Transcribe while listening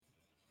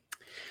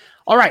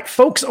All right,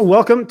 folks,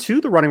 welcome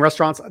to the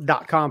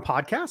runningrestaurants.com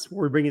podcast,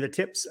 where we bring you the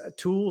tips,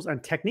 tools,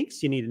 and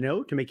techniques you need to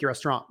know to make your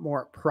restaurant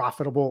more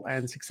profitable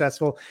and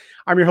successful.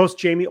 I'm your host,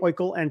 Jamie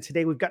Oikel, and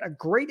today we've got a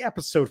great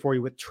episode for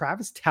you with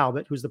Travis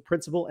Talbot, who's the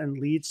principal and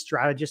lead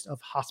strategist of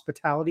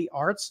Hospitality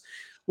Arts.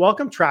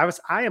 Welcome,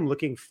 Travis. I am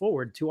looking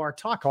forward to our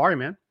talk. How are you,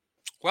 man?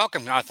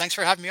 Welcome. Thanks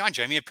for having me on,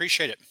 Jamie.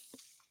 Appreciate it.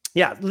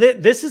 Yeah,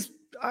 this is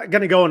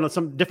going to go in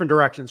some different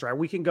directions, right?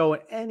 We can go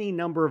any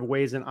number of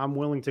ways, and I'm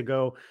willing to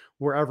go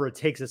wherever it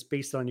takes us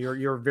based on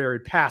your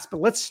varied past. But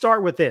let's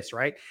start with this,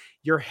 right?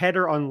 Your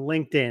header on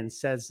LinkedIn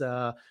says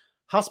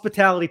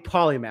hospitality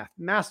polymath,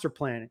 master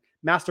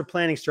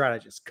planning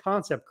strategist,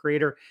 concept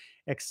creator,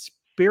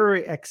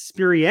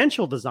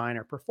 experiential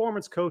designer,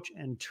 performance coach,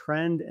 and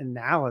trend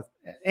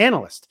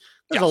analyst.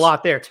 There's a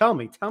lot there. Tell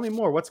me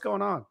more. What's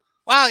going on?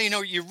 Well,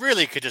 you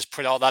really could just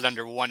put all that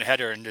under one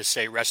header and just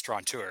say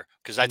restaurateur,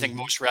 because I think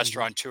most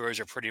restaurateurs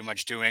are pretty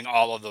much doing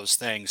all of those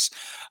things.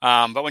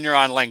 But when you're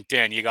on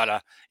LinkedIn, you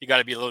gotta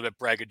be a little bit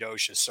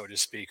braggadocious, so to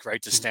speak,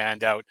 right, to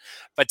stand out.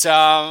 But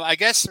I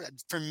guess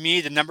for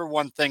me, the number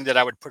one thing that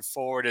I would put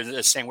forward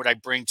is saying what I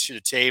bring to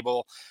the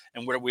table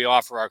and what we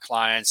offer our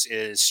clients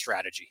is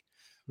strategy,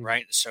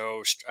 right?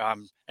 So,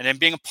 and then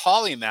being a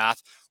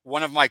polymath.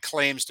 One of my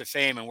claims to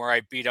fame and where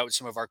I beat out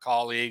some of our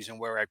colleagues and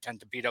where I tend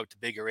to beat out the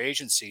bigger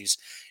agencies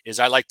is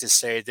I like to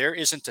say there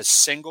isn't a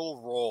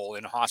single role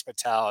in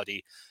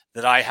hospitality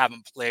that I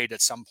haven't played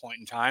at some point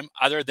in time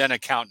other than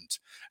accountant.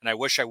 And I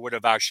wish I would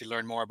have actually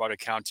learned more about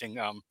accounting,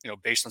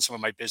 based on some of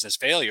my business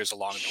failures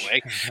along the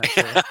way.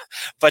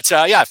 But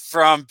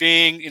from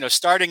being,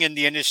 starting in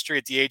the industry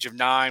at the age of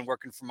 9,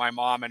 working for my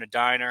mom in a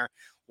diner,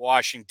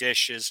 washing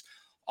dishes,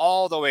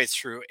 all the way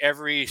through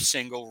every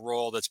single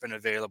role that's been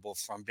available,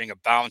 from being a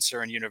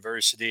bouncer in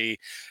university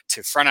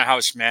to front of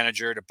house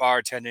manager to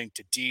bartending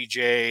to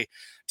DJ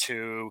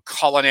to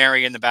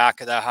culinary in the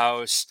back of the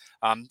house.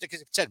 Like I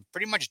said,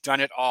 pretty much done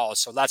it all.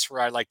 So that's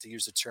where I like to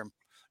use the term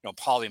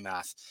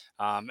polymath.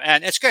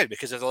 And it's good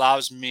because it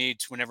allows me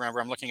to, whenever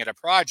I'm looking at a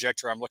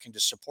project or I'm looking to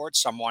support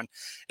someone,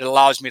 it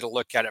allows me to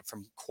look at it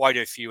from quite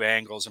a few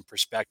angles and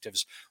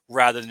perspectives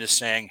rather than just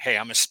saying, hey,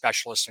 I'm a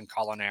specialist in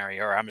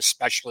culinary or I'm a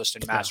specialist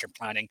in master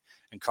planning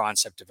and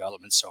concept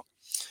development. So,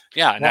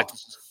 yeah. And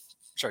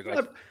sorry, go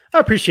ahead. I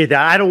appreciate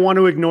that. I don't want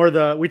to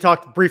ignore we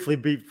talked briefly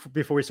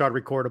before we started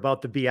record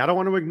about the B. I don't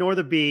want to ignore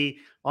the B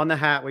on the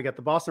hat. We got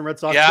the Boston Red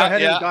Sox. Go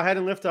ahead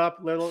and lift up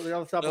little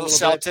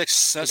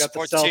Celtics. We got the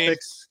Celtics. Team.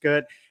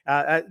 Good.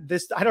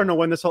 I don't know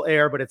when this will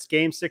air, but it's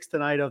Game 6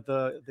 tonight of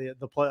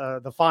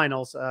the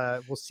finals.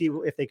 We'll see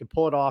if they can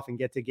pull it off and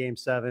get to Game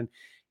 7.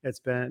 It's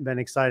been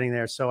exciting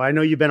there. So I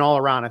know you've been all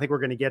around. I think we're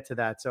going to get to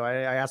that. So I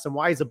asked him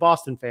why he's a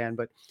Boston fan,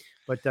 but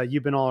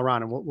you've been all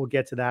around, and we'll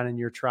get to that in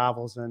your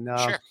travels. And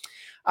sure.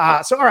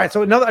 So all right.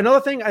 So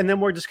another thing, and then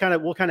we'll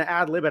kind of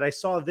ad lib it. I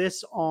saw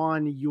this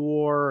on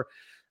your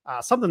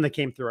something that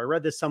came through. I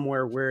read this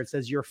somewhere where it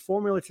says your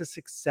formula to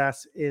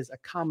success is a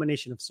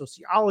combination of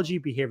sociology,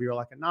 behavioral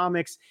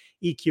economics,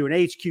 EQ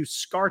and HQ,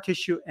 scar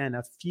tissue, and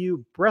a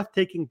few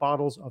breathtaking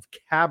bottles of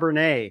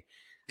Cabernet.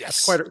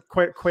 Yes. That's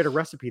quite a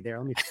recipe there.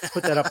 Let me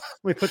put that up.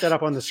 Let me put that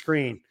up on the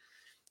screen.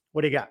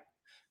 What do you got?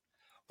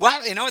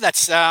 Well,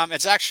 that's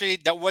it's actually,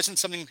 that wasn't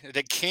something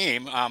that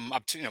came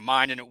up to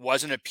mind, and it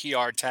wasn't a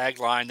PR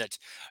tagline that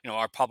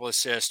our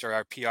publicist or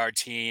our PR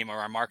team or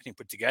our marketing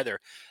put together.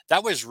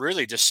 That was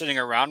really just sitting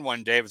around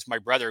one day with my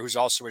brother, who's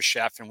also a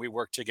chef, and we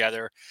worked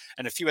together,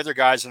 and a few other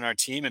guys on our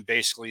team, and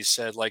basically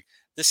said, like,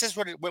 this is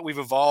what we've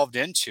evolved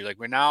into. Like,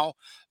 we're now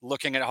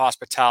looking at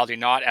hospitality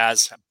not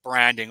as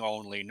branding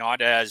only,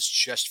 not as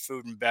just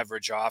food and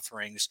beverage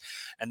offerings.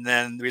 And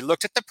then we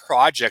looked at the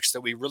projects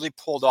that we really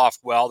pulled off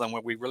well, and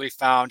where we really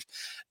found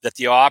that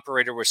the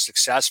operator was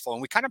successful.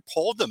 And we kind of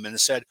pulled them and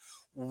said,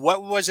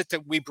 what was it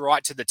that we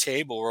brought to the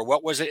table, or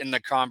what was it in the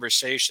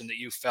conversation that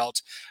you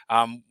felt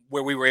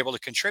where we were able to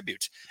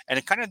contribute? And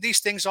it kind of, these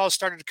things all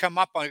started to come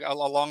up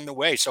along the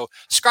way. So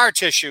scar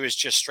tissue is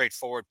just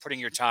straightforward,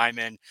 putting your time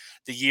in,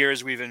 the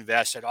years we've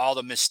invested, all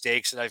the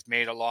mistakes that I've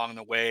made along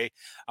the way,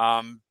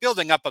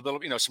 building up a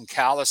little, some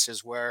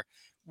calluses where,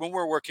 when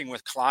we're working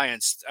with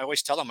clients, I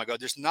always tell them, I go,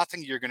 there's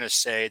nothing you're going to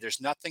say, there's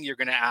nothing you're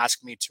going to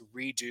ask me to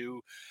redo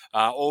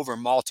over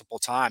multiple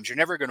times. You're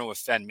never going to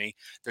offend me.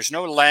 There's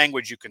no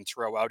language you can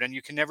throw out, and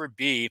you can never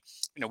be,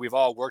 we've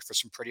all worked for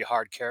some pretty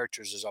hard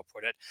characters, as I'll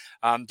put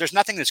it. There's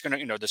nothing that's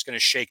going to, that's going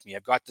to shake me.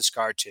 I've got the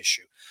scar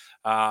tissue.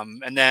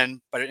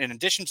 But in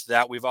addition to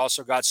that, we've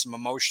also got some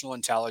emotional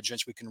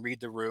intelligence. We can read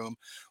the room.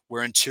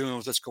 We're in tune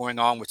with what's going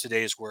on with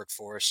today's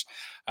workforce.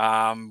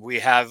 We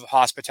have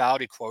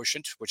hospitality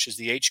quotient, which is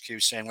the HQ,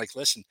 saying, like,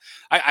 listen,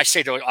 I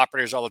say to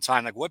operators all the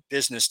time, like, what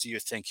business do you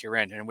think you're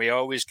in? And we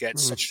always get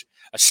such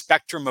a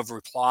spectrum of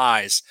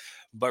replies.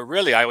 But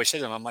really, I always say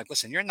to them, I'm like,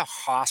 listen, you're in the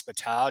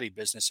hospitality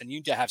business and you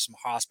need to have some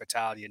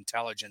hospitality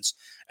intelligence.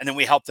 And then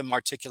we help them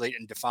articulate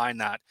and define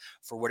that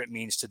for what it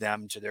means to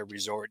them, to their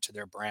resort, to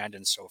their brand,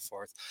 and so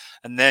forth.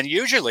 And then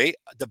usually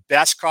the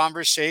best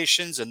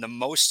conversations and the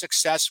most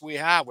success we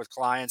have with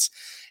clients,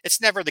 it's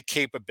never the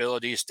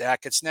capabilities deck.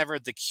 It's never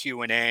the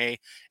Q&A.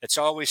 It's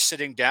always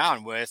sitting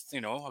down with,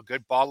 a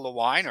good bottle of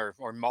wine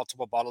or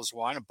multiple bottles of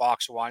wine, a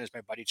box of wine, as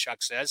my buddy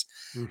Chuck says.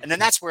 And then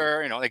that's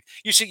where, like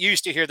you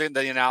used to hear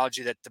the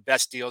analogy that the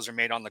best deals are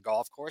made on the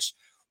golf course.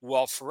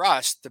 Well, for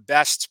us, the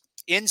best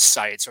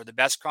insights or the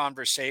best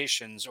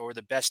conversations or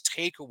the best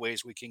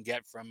takeaways we can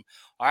get from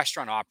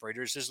restaurant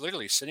operators is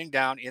literally sitting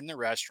down in the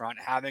restaurant,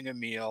 having a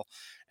meal,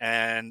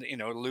 and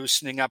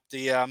loosening up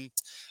the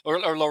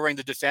or lowering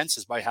the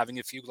defenses by having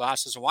a few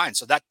glasses of wine.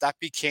 So that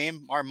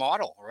became our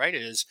model, right?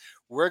 Is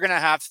we're going to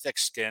have thick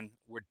skin.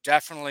 We're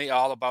definitely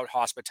all about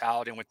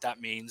hospitality and what that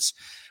means.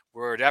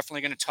 We're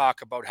definitely going to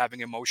talk about having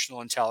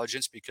emotional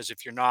intelligence, because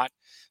if you're not,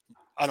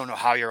 I don't know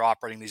how you're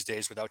operating these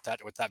days without that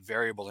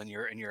variable in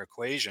your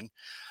equation.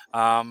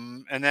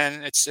 And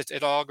then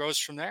it all goes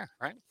from there,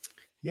 right?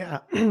 Yeah,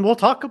 we'll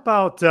talk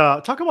about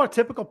a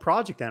typical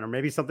project then, or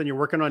maybe something you're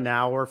working on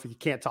now, or if you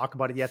can't talk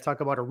about it yet, talk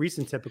about a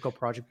recent typical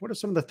project. What are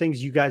some of the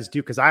things you guys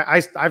do? Because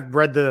I've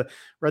read the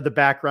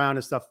background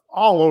and stuff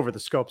all over the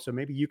scope, so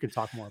maybe you can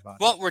talk more about it.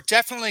 Well, we're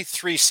definitely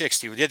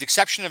 360. With the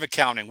exception of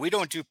accounting, we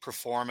don't do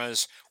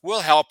performas.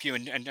 We'll help you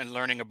in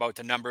learning about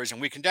the numbers, and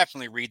we can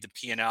definitely read the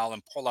P&L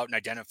and pull out and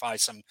identify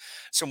some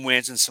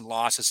wins and some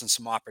losses and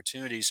some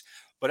opportunities.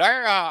 But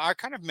our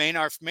kind of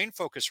our main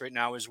focus right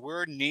now is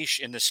we're niche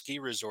in the ski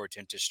resort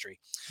industry,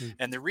 Hmm.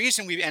 and the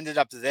reason we've ended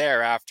up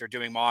there after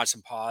doing mods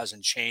and paws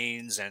and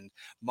chains and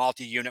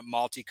multi-unit,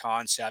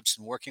 multi-concepts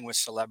and working with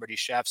celebrity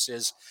chefs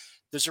is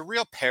there's a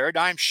real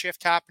paradigm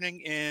shift happening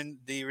in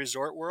the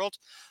resort world,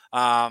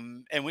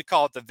 and we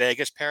call it the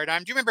Vegas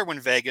paradigm. Do you remember when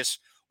Vegas?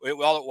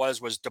 All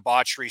it was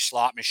debauchery,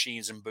 slot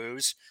machines, and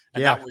booze,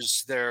 and that Yeah.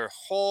 was their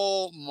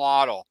whole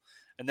model.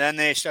 And then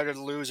they started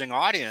losing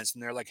audience,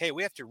 and they're like, "Hey,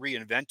 we have to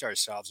reinvent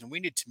ourselves, and we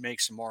need to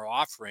make some more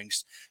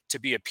offerings to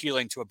be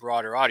appealing to a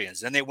broader audience."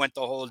 Then they went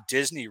the whole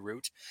Disney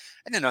route,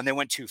 and then they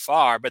went too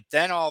far. But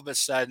then all of a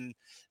sudden,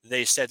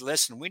 they said,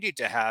 "Listen, we need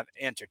to have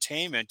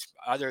entertainment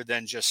other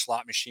than just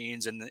slot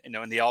machines and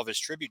and the Elvis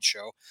tribute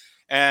show."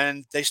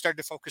 And they started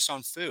to focus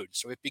on food,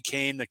 so it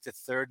became like the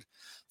third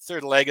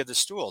leg of the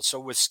stool. So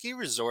with ski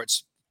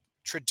resorts,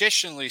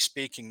 traditionally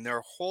speaking,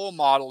 their whole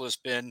model has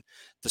been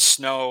the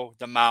snow,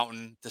 the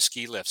mountain, the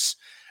ski lifts.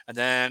 And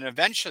then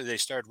eventually they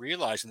started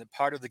realizing that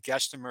part of the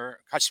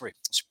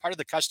part of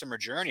the customer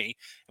journey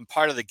and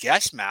part of the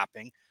guest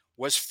mapping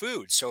was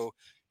food. So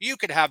you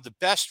could have the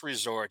best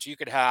resorts, you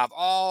could have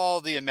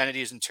all the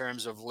amenities in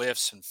terms of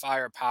lifts and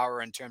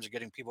firepower in terms of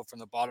getting people from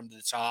the bottom to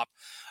the top,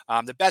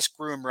 the best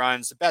groom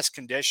runs, the best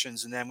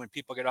conditions. And then when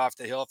people get off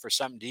the hill for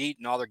something to eat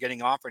and all they're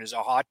getting offered is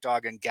a hot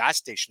dog and gas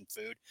station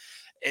food,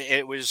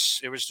 it was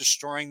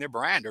destroying their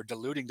brand or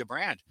diluting the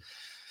brand.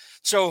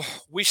 So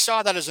we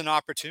saw that as an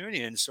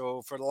opportunity, and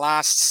so for the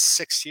last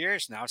 6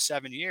 years now,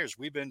 7 years,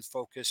 we've been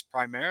focused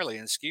primarily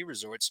in ski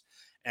resorts.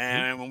 Mhm.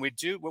 And when we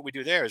do what we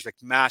do there is like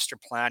master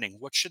planning.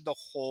 What should the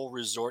whole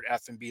resort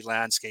F&B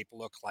landscape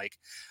look like?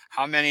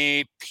 How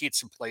many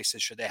pizza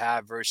places should they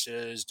have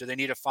versus do they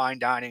need a fine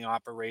dining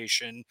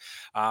operation?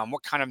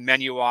 What kind of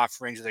menu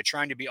offerings are they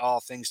trying to be all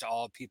things to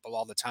all people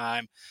all the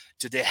time?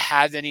 Do they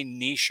have any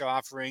niche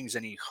offerings,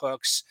 any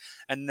hooks?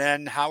 And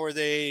then how are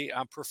they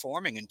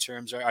performing in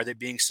terms of, are they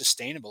being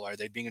sustainable? Are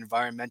they being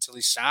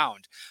environmentally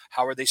sound?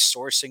 How are they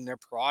sourcing their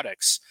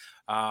products?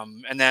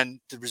 And then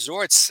the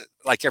resorts,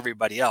 like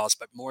everybody else,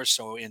 but more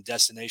so in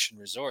destination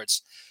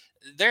resorts,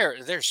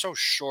 they're so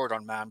short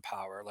on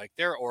manpower. Like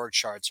their org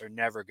charts are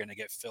never going to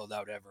get filled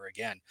out ever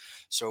again.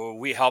 So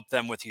we help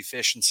them with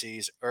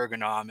efficiencies,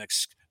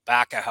 ergonomics,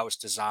 back of house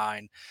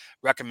design,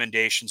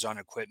 recommendations on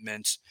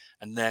equipment,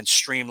 and then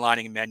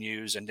streamlining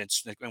menus and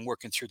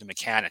working through the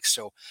mechanics.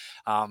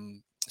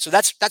 So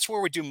that's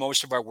where we do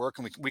most of our work,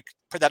 and we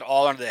put that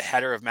all under the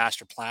header of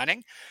master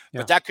planning. But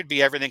Yeah. that could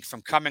be everything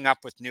from coming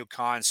up with new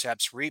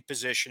concepts,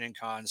 repositioning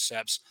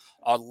concepts,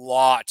 a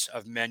lot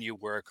of menu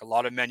work, a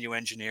lot of menu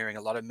engineering,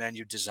 a lot of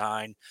menu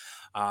design,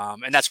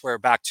 and that's where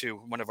back to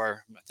one of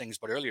our things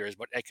about earlier is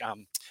what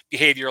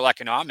behavioral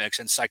economics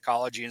and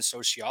psychology and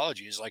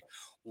sociology is like.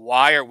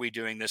 Why are we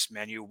doing this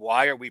menu?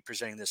 Why are we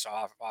presenting this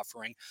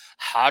offering?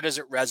 How does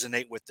it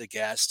resonate with the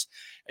guest?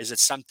 Is it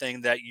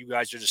something that you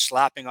guys are just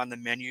slapping on the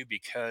menu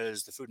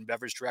because the food and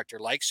beverage director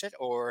likes it?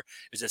 Or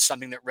is it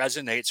something that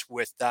resonates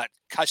with that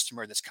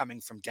customer that's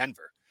coming from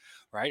Denver?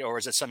 Right? Or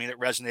is it something that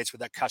resonates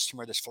with that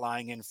customer that's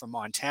flying in from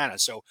Montana?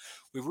 So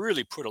we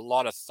really put a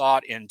lot of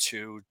thought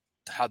into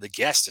how the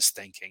guest is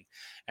thinking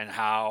and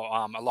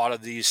how a lot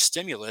of these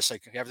stimulus,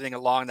 like everything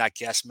along that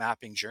guest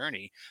mapping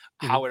journey,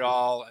 Mhm.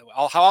 how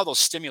all those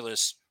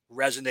stimulus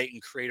resonate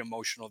and create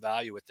emotional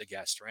value with the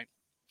guest, right?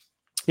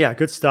 Yeah,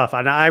 good stuff.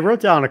 And I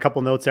wrote down a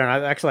couple notes there,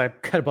 and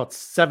I've got about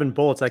 7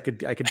 bullets I could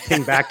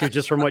ping back to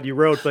just from what you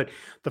wrote. But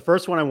the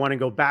first one I want to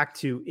go back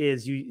to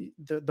is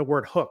the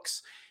word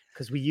hooks.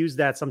 because we use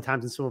that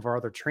sometimes in some of our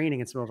other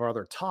training and some of our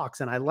other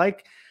talks. And I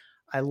like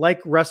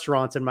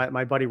restaurants, and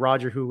my buddy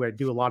Roger, who I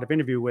do a lot of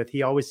interview with,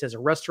 he always says a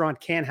restaurant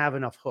can't have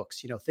enough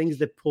hooks, things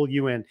that pull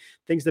you in,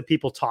 things that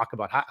people talk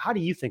about. How do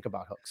you think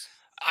about hooks?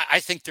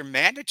 I think they're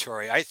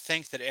mandatory. I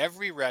think that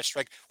every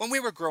restaurant, like when we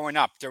were growing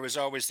up, there was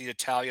always the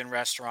Italian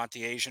restaurant,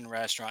 the Asian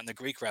restaurant, and the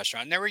Greek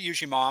restaurant. And they were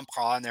usually mom and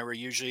pa, and they were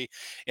usually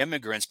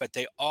immigrants, but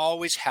they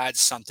always had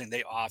something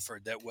they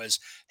offered that was,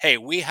 hey,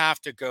 we have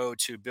to go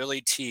to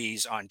Billy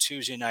T's on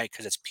Tuesday night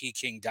because it's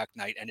Peking duck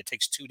night, and it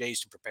takes 2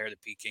 days to prepare the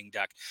Peking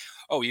duck.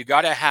 Oh, you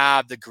got to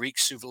have the Greek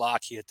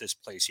souvlaki at this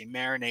place. He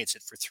marinates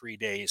it for 3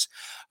 days.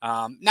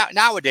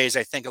 Nowadays,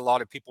 I think a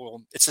lot of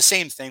people, it's the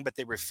same thing, but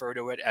they refer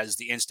to it as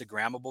the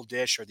Instagrammable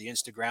dish or the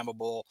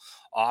Instagrammable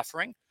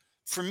offering.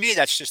 For me,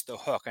 that's just the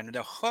hook. And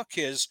the hook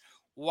is,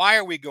 why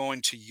are we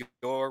going to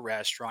your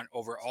restaurant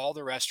over all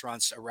the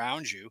restaurants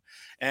around you?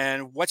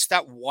 And what's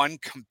that one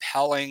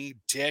compelling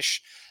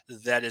dish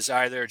that is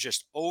either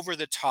just over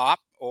the top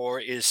or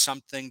is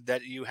something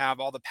that you have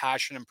all the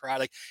passion and pride?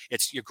 Like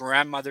it's your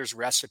grandmother's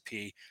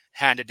recipe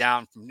handed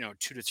down from 2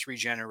 to 3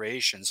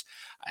 generations.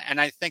 And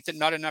I think that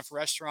not enough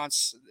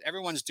restaurants,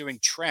 everyone's doing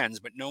trends,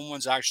 but no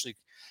one's actually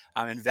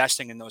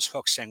investing in those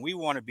hooks, saying we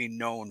want to be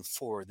known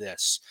for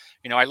this.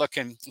 I look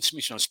in,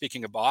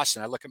 speaking of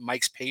Boston, I look at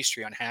Mike's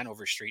Pastry on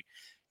Hanover Street.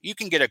 You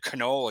can get a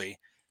cannoli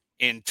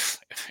in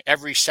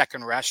every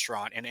second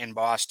restaurant in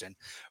Boston,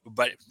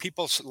 but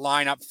people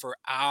line up for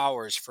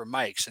hours for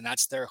Mike's, and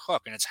that's their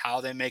hook. And it's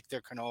how they make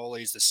their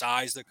cannolis, the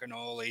size of the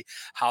cannoli,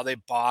 how they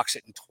box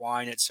it and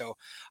twine it. So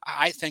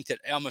I think that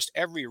almost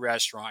every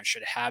restaurant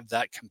should have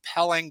that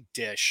compelling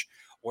dish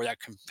or that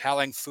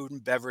compelling food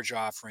and beverage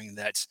offering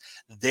that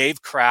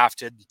they've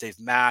crafted, they've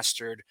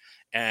mastered,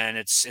 and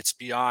it's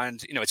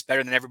beyond, it's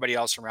better than everybody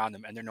else around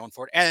them, and they're known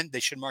for it, and they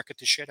should market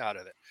the shit out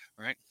of it,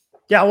 right?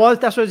 Yeah, well,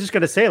 that's what I was just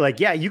gonna say. Like,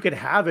 yeah, you could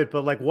have it,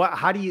 but like, what?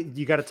 How do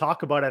you got to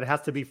talk about it? It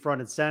has to be front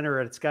and center,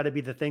 and it's got to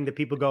be the thing that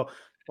people go.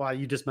 Well,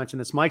 you just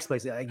mentioned this Mike's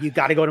place. Like, you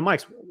got to go to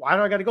Mike's. Why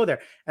do I got to go there?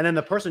 And then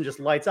the person just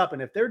lights up.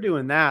 And if they're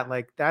doing that,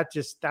 like that's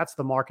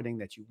the marketing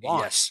that you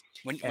want. Yes.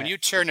 When you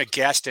turn a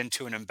guest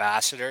into an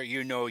ambassador,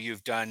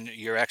 you've done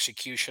your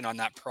execution on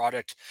that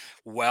product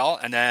well,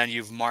 and then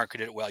you've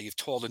marketed it well. You've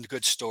told a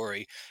good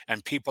story,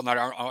 and people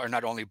are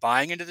not only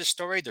buying into the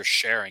story, they're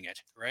sharing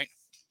it, right?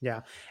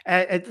 Yeah.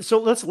 And so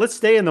let's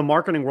stay in the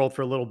marketing world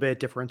for a little bit.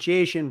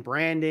 Differentiation,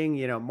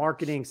 branding,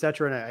 marketing, et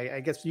cetera. And I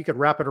guess you could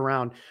wrap it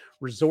around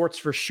resorts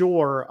for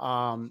sure,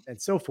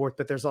 and so forth.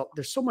 But there's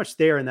so much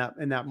there in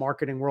that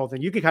marketing world,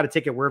 and you can kind of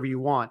take it wherever you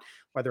want,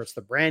 whether it's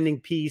the branding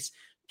piece,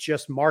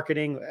 just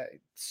marketing,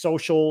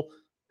 social,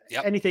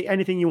 Yep.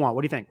 anything you want.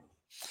 What do you think?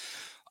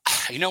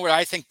 You know where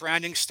I think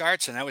branding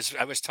starts, and I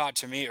was taught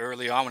to me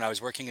early on when I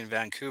was working in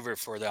Vancouver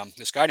for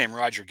this guy named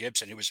Roger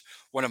Gibson. He was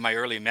one of my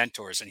early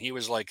mentors, and he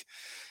was like,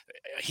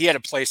 he had a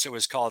place that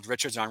was called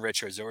Richards on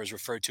Richards, or was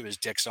referred to as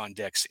Dick's on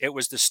Dick's. It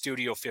was the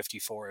Studio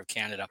 54 of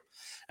Canada.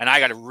 And I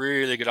got a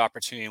really good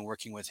opportunity in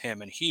working with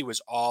him. And he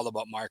was all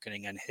about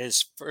marketing. And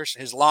his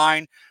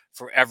line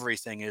for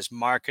everything is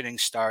marketing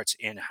starts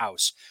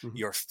in-house. Mhm.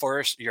 Your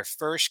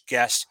first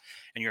guest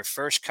and your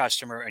first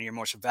customer and your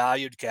most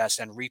valued guest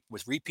and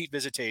with repeat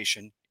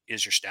visitation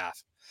is your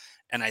staff.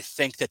 And I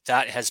think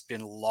that has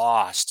been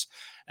lost.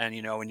 And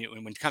when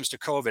it comes to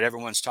COVID,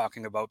 everyone's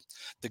talking about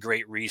the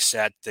Great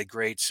Reset, the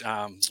great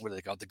what do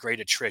they call it? The Great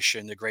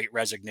Attrition, the Great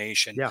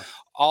Resignation, Yeah.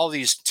 all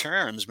these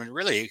terms. But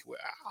really,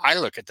 I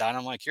look at that and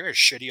I'm like, you're a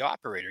shitty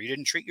operator. You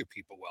didn't treat your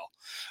people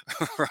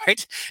well,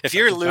 right? If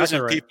you're That's exactly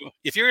losing right. people,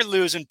 if you're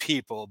losing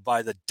people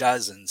by the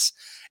dozens,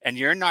 and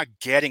you're not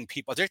getting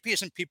people, there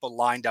isn't people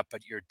lined up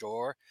at your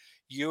door.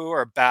 You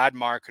are a bad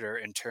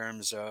marketer in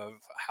terms of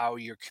how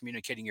you're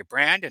communicating your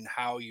brand and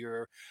how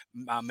you're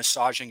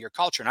massaging your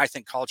culture. And I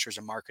think culture is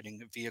a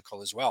marketing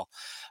vehicle as well.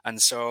 And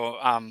so,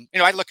 I'm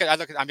in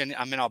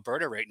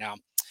Alberta right now,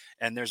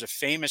 and there's a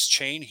famous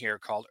chain here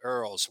called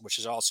Earl's, which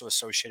is also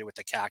associated with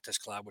the Cactus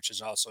Club, which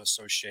is also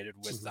associated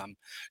with Mhm.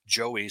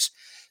 Joey's.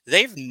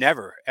 They've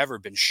never ever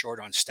been short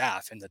on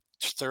staff in the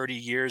 30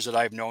 years that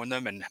I've known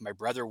them, and my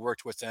brother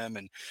worked with them.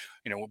 And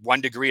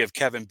one degree of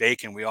Kevin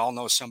Bacon, we all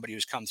know somebody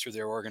who's come through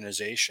their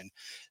organization.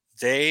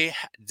 They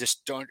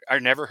just don't are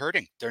never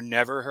hurting. They're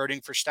never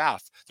hurting for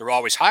staff. They're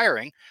always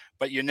hiring,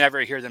 but you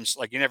never hear them,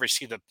 like, you never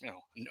see the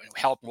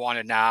help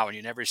wanted now, and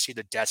you never see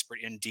the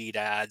desperate Indeed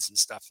ads and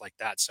stuff like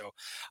that. So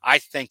I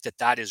think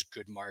that is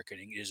good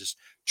marketing, is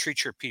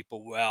treat your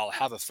people well,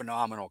 have a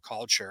phenomenal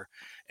culture,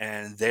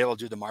 and they will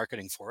do the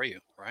marketing for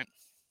you, right?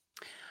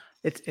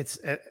 It's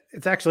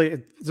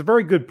actually it's a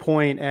very good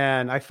point,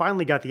 and I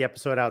finally got the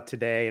episode out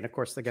today. And of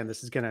course, again,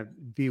 this is going to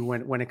be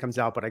when it comes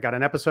out. But I got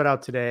an episode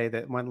out today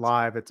that went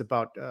live. It's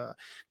about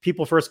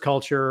people first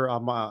culture.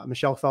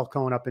 Michelle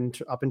Falcone up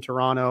in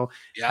Toronto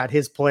Yeah. had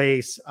his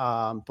place.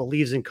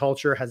 Believes in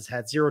culture. Has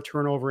had zero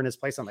turnover in his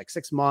place on like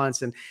 6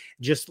 months, and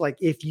just like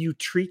if you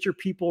treat your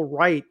people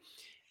right,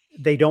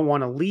 they don't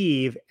want to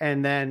leave.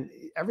 And then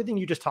everything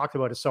you just talked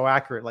about is so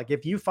accurate. Like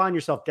if you find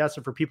yourself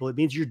desperate for people, it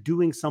means you're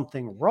doing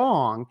something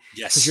wrong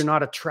because you're Yes.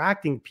 not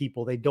attracting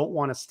people. They don't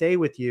want to stay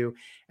with you.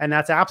 And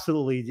that's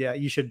absolutely, yeah,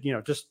 you should,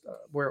 just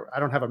where I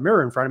don't have a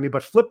mirror in front of me,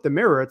 but flip the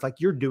mirror. It's like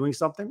you're doing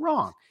something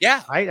wrong.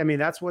 Yeah. Right. I mean,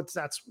 that's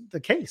the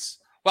case.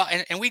 Well,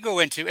 and we go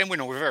into, and we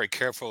know we're very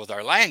careful with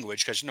our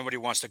language because nobody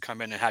wants to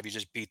come in and have you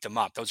just beat them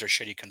up. Those are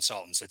shitty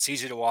consultants. It's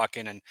easy to walk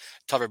in and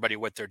tell everybody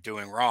what they're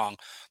doing wrong.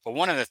 But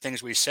one of the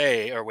things we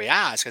say or we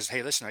ask is,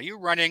 hey, listen, are you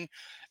running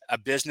a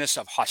business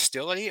of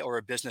hostility or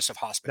a business of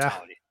Yeah.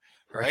 hospitality?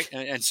 Right. Right.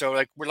 And so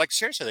like we're like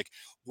seriously, like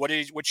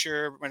what's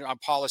your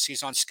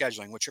policies on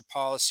scheduling? What's your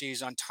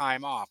policies on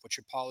time off? What's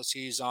your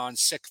policies on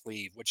sick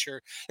leave? What's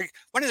your like,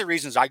 one of the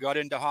reasons I got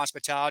into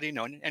hospitality,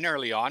 and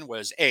early on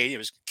was A, it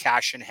was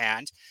cash in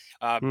hand.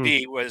 Mm.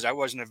 B was I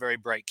wasn't a very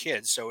bright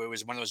kid, so it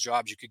was one of those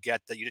jobs you could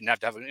get that you didn't have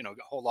to have a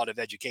whole lot of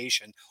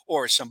education,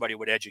 or somebody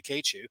would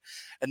educate you.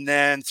 And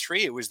then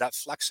three, it was that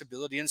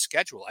flexibility in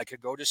schedule. I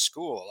could go to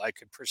school, I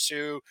could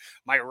pursue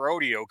my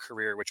rodeo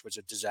career, which was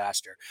a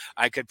disaster.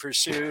 I could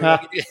pursue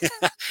like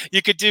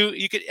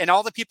and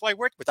all the people I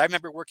worked with. I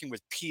remember working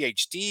with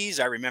PhDs.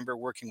 I remember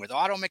working with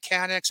auto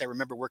mechanics. I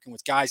remember working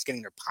with guys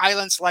getting their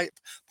pilots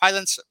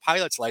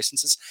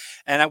licenses,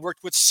 and I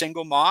worked with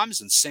single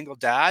moms and single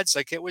dads.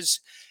 Like it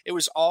was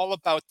all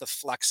about the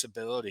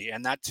flexibility,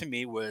 and that to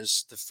me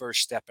was the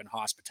first step in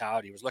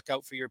hospitality. Was look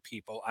out for your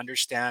people,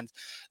 understand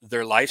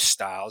their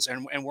lifestyles,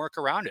 and work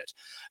around it.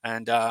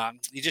 And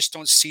you just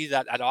don't see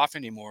that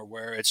often anymore,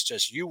 where it's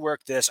just you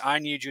work this, I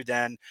need you,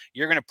 then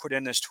you're going to put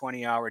in this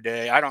 20-hour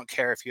day. I don't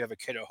care if you have a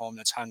kid at home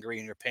that's hungry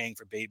and you're paying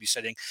for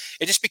babysitting.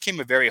 It just became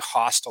a very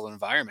hostile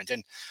environment,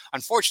 and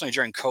unfortunately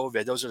during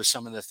COVID, those are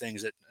some of the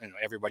things that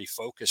everybody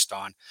focused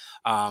on.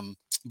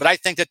 But I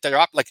think that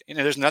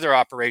there's another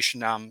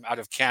operation out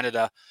of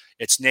Canada.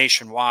 It's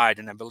nationwide,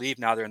 and I believe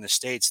now they're in the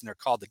States, and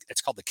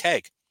it's called the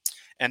Keg,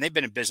 and they've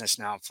been in business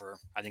now for,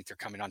 I think they're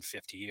coming on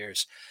 50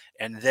 years,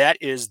 and that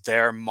is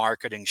their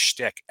marketing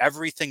shtick.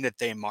 Everything that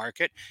they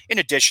market, in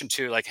addition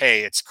to like,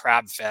 hey, it's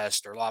Crab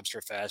Fest or Lobster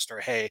Fest,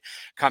 or hey,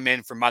 come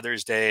in for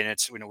Mother's Day, and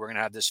it's we're going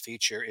to have this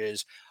feature.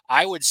 Is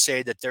I would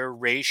say that their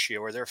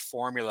ratio or their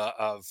formula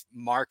of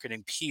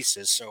marketing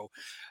pieces. So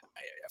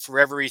for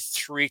every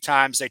three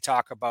times they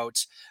talk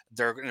about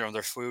their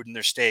food and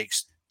their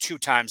steaks, two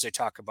times they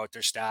talk about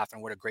their staff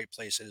and what a great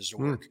place it is to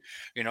Mm.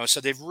 work. So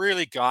they've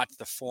really got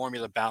the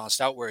formula balanced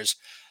out. Whereas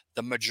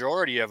the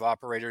majority of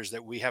operators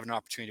that we have an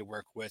opportunity to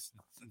work with,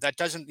 that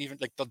doesn't even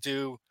like they'll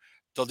do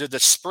the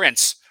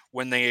sprints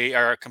when they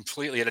are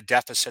completely at a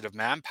deficit of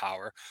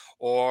manpower,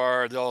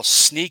 or they'll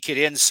sneak it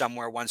in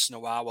somewhere once in a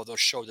while they'll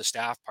show the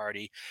staff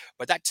party.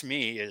 But that to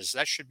me is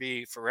that should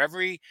be for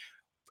every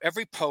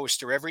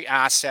post or every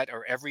asset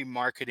or every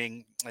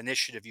marketing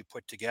initiative you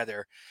put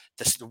together,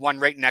 the one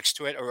right next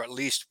to it, or at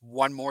least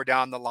one more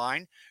down the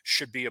line,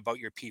 should be about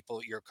your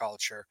people, your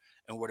culture,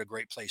 and what a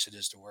great place it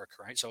is to work.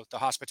 Right. So the Yeah.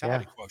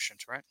 hospitality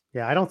quotient, right?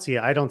 Yeah, I don't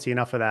see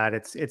enough of that.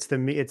 It's the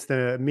me. It's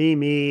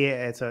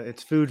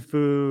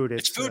food.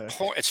 It's It's food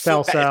porn. It's food.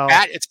 sell It's sell.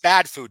 bad. It's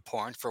bad food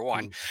porn for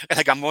one. Mm. And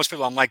like on most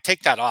people, I'm like,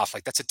 take that off.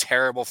 Like that's a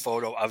terrible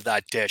photo of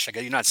that dish. Like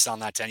you're not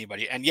selling that to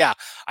anybody. And yeah,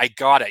 I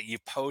got it. You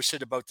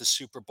posted about the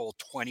Super Bowl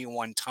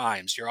 21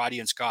 times. Your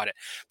audience got it.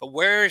 But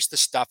where is the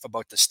stuff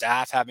about the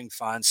staff having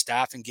fun,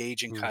 staff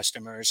engaging Mm.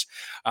 customers,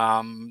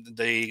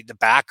 the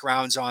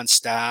backgrounds on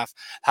staff,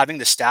 having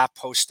the staff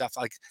post stuff?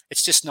 Like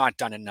it's just not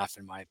done enough,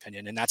 in my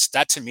opinion. And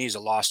that to me is a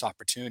lost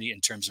opportunity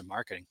in terms of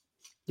marketing.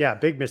 Yeah,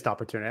 big missed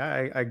opportunity.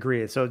 I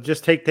agree. So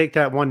just take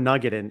that one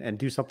nugget and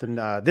do something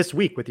this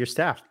week with your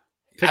staff.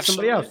 Pick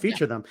somebody out, Absolutely. Yeah.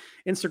 feature them,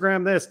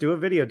 Instagram this, do a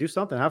video, do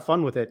something, have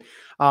fun with it.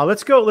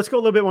 Let's go a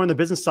little bit more on the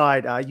business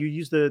side. You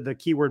used the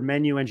keyword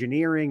menu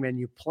engineering,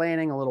 menu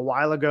planning a little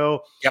while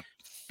ago. Yep.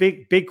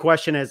 Big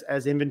question as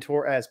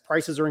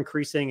prices are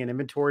increasing and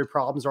inventory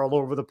problems are all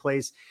over the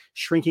place,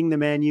 shrinking the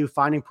menu,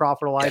 finding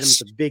profitable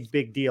items, Yes. a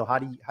big deal. How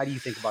do you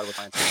think about it with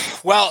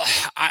hindsight? Well,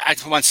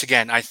 once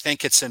again, I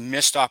think it's a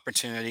missed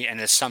opportunity,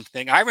 and it's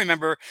something I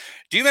remember.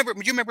 Do you remember?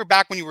 Do you remember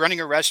back when you were running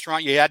a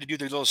restaurant? You had to do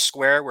the little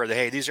square where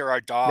hey, these are our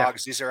Yeah.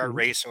 dogs, these are our Mhm.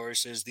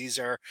 racehorses, these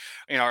are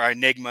our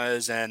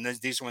enigmas, and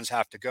these ones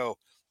have to go.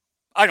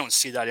 I don't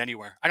see that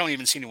anywhere. I don't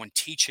even see anyone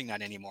teaching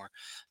that anymore.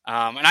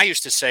 And I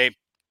used to say,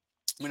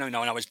 when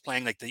I was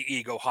playing like the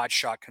ego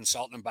hotshot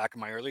consultant back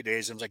in my early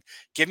days, I was like,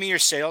 give me your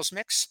sales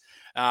mix.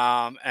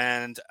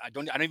 And I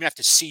don't even have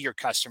to see your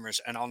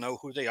customers, and I'll know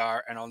who they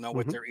are, and I'll know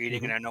what Mhm. they're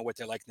eating, and Mhm. I know what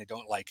they like and they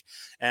don't like.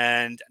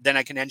 And then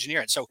I can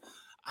engineer it. So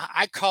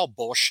I call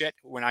bullshit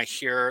when I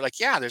hear like,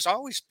 yeah, there's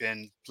always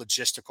been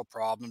logistical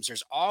problems.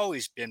 There's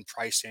always been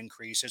price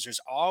increases. There's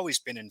always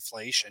been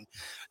inflation.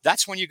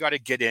 That's when you got to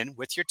get in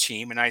with your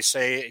team. And I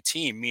say a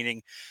team,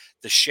 meaning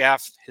the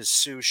chef, his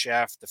sous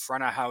chef, the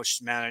front of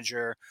house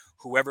manager,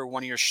 whoever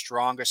one of your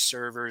strongest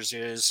servers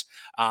is,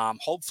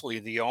 hopefully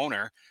the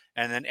owner.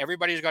 And then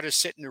everybody's got to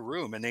sit in a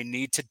room and they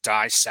need to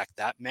dissect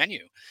that menu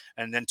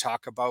and then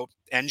talk about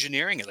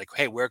engineering it. Like,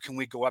 hey, where can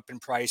we go up in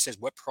prices?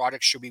 What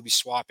products should we be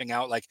swapping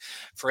out? Like,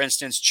 for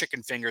instance,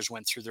 chicken fingers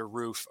went through the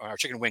roof, or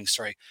chicken wings,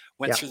 sorry,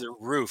 went Yeah. through the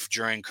roof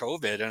during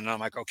COVID. And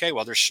I'm like, okay,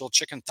 well, there's still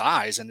chicken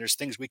thighs and there's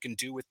things we can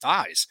do with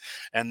thighs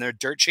and they're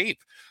dirt cheap,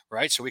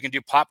 right? So we can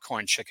do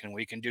popcorn chicken,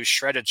 we can do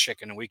shredded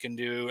chicken, and we can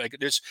do, like,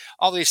 there's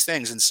all these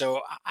things. And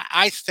so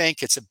I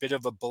think it's a bit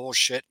of a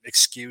bullshit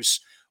excuse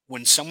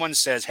when someone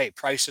says, hey,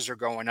 prices are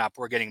going up,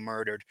 we're getting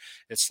murdered.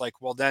 It's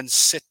like, well, then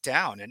sit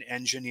down and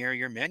engineer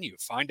your menu,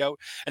 find out.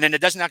 And then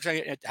it doesn't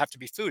actually have to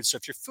be food. So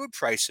if your food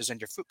prices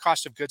and your food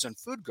cost of goods on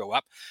food go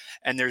up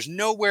and there's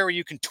nowhere where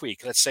you can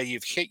tweak, let's say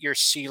you've hit your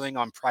ceiling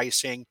on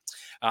pricing,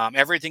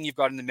 everything you've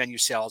got in the menu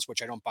sells,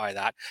 which I don't buy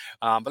that.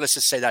 But let's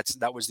just say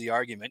that was the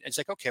argument. It's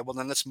like, okay, well,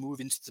 then let's move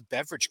into the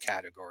beverage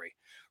category,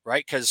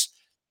 right? Because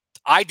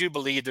I do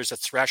believe there's a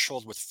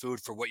threshold with food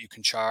for what you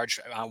can charge.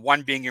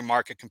 One being your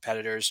market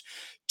competitors,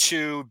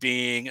 two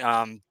being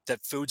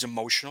that food's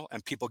emotional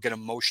and people get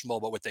emotional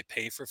about what they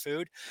pay for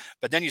food.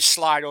 But then you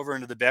slide over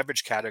into the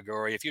beverage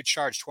category. If you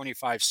charge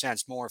 25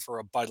 cents more for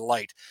a Bud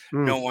Light,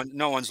 Mm.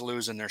 no one's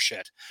losing their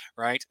shit,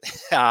 right?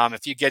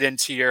 If you get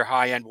into your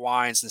high end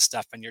wines and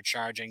stuff and you're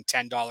charging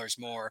 $10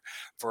 more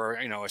for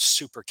a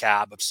super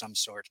cab of some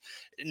sort,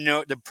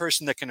 no, the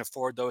person that can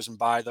afford those and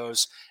buy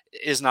those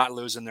is not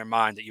losing their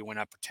mind that you went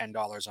up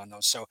 $10 on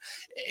those. So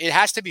it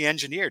has to be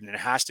engineered and it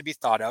has to be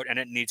thought out and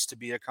it needs to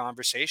be a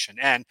conversation.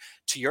 And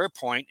to your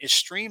point, is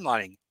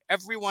streamlining.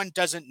 Everyone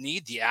doesn't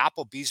need the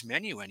Applebee's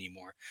menu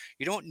anymore.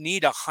 You don't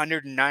need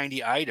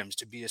 190 items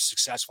to be a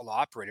successful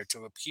operator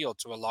to appeal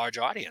to a large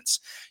audience.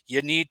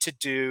 You need to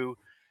do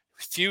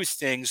few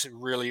things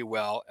really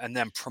well and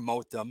then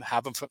promote them,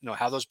 have them,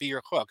 have those be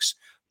your hooks,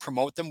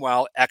 promote them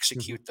well, Mhm.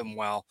 execute them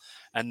well,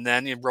 and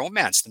then you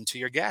romance them to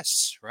your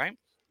guests, right?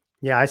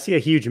 Yeah, I see a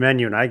huge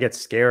menu and I get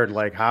scared.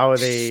 Like, how are Oh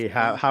they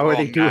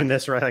doing man.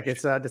 this right? Like,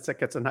 it's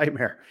a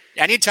nightmare.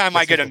 Anytime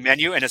I It's get a simple.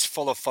 menu and it's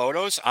full of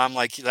photos, I'm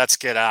like, let's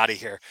get out of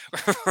here.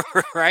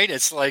 Right?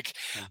 It's like,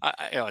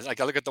 Yeah. it's like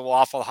I look at the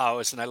Waffle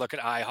House and I look at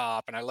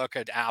IHOP and I look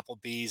at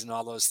Applebee's and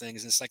all those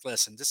things. And it's like,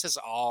 listen, this is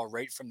all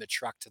right from the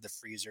truck to the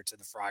freezer to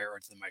the fryer or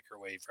to the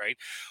microwave, right?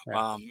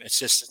 Yeah. It's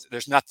just,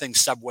 there's nothing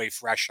Subway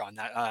fresh on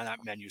that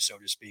menu, so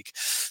to speak.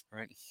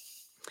 Right?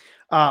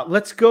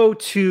 Let's go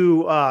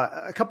to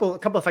a couple.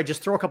 If I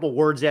just throw a couple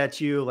words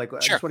at you, like I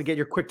Sure. just want to get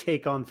your quick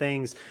take on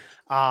things.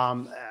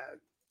 Um,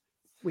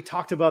 we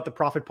talked about the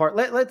profit part.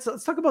 Let's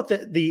talk about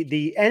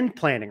the end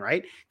planning,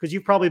 right? Because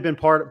you've probably been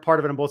part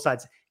of it on both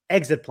sides.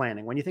 Exit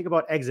planning. When you think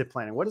about exit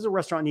planning, what does a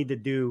restaurant need to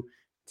do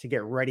to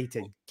get ready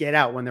to get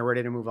out when they're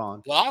ready to move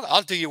on? Well,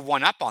 I'll do you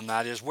one up on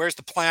that is where's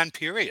the plan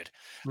period?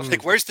 Mm,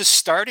 Like, where's the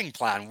starting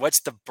plan? What's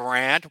the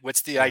brand?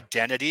 What's the yeah.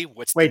 identity?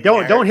 What's the Wait,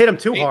 don't narrative? hit them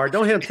too hard.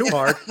 Don't hit them too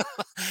hard.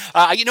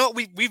 You know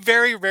what? We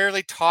very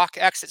rarely talk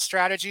exit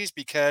strategies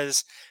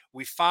because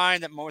we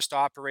find that most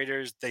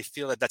operators they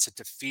feel that that's a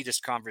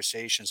defeatist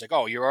conversation. It's like,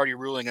 oh, you're already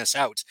ruling us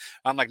out.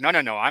 I'm like, no, no,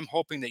 no. I'm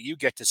hoping that you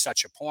get to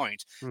such a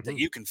point that Hmm.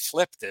 you can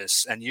flip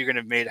this and you're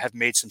going to have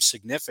made some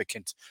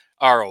significant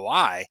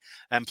ROI.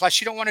 And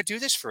plus, you don't want to do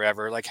this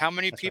forever. Like, That's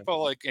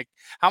right.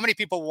 how many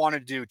people want to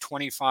do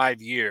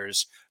 25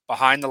 years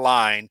behind the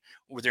line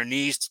with their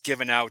knees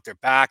given out, their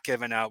back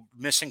given out,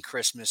 missing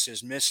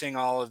Christmases, missing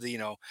all of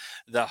the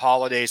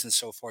holidays and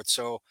so forth.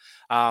 So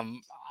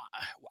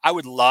I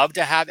would love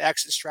to have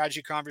exit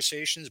strategy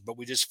conversations, but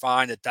we just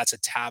find that that's a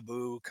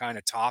taboo kind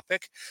of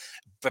topic.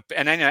 But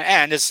and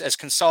as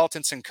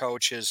consultants and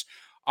coaches,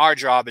 our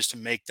job is to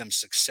make them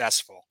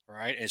successful,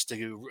 right? Is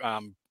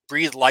to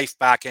breathe life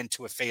back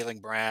into a failing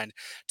brand,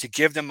 to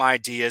give them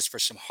ideas for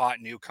some hot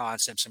new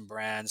concepts and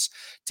brands,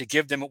 to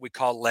give them what we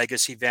call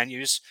legacy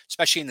venues,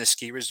 especially in the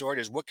ski resort.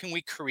 Is what can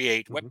we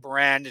create? Hmm. What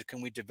brand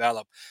can we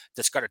develop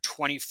that's got a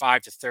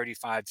 25 to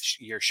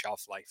 35-year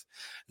shelf life?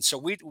 And so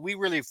we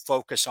really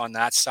focus on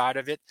that side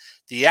of it.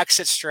 The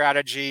exit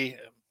strategy,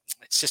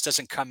 it just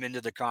doesn't come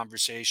into the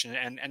conversation.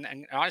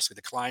 And honestly,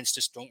 the clients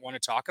just don't want to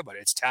talk about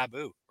it. It's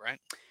taboo, right?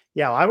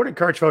 Yeah, well, I would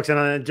encourage folks,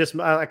 and just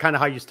kind of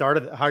how you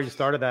started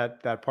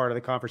that part of the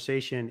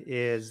conversation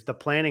is the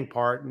planning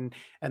part and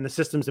the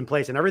systems in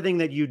place and everything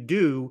that you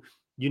do.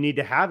 You need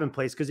to have in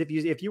place because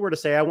if you were to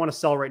say I want to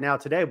sell right now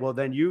today, well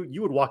then you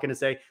would walk in and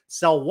say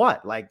sell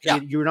what? Like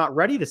Yeah. you're not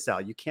ready to sell.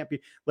 You can't be.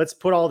 Let's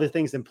put all the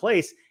things in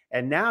place,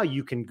 and now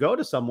you can go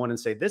to someone and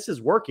say this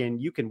is working.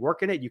 You can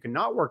work in it. You can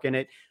not work in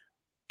it,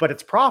 but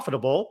it's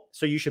profitable,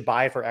 so you should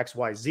buy it for X,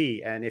 Y,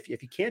 Z. And if you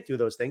can't do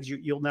those things,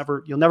 you'll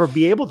never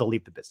be able to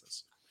leave the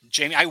business.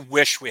 Jamie, I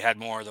wish we had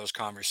more of those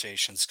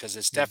conversations because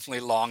it's Mm. definitely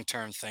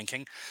long-term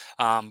thinking.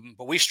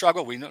 But we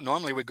struggle.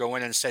 Normally we go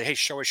in and say, "Hey,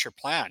 show us your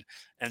plan,"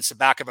 and it's the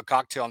back of a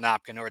cocktail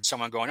napkin, or it's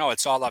someone going, "Oh,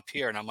 it's all up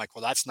here," and I'm like,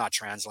 "Well, that's not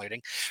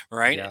translating,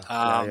 right?" Yeah,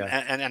 yeah,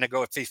 yeah. And I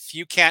go, if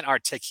you can't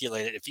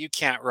articulate it, if you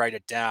can't write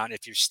it down,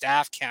 if your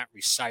staff can't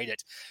recite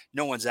it,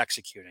 no one's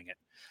executing it.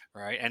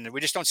 right? And we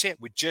just don't see it.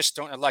 We just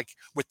don't, like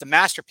with the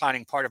master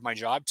planning part of my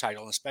job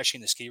title, and especially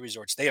in the ski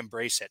resorts, they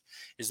embrace it.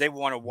 Is they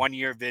want a 1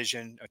 year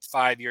vision, a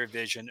 5 year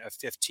vision, a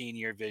 15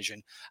 year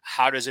vision.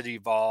 How does it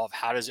evolve?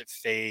 How does it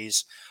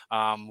phase?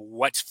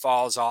 What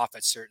falls off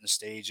at certain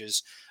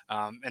stages?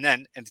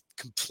 And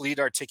complete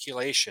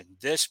articulation.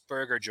 This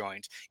burger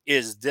joint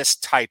is this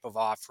type of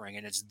offering,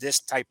 and it's this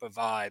type of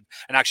vibe.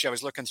 And actually, I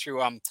was looking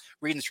through,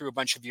 reading through a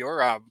bunch of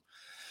your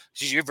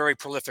you're a very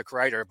prolific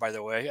writer, by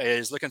the way. I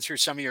was looking through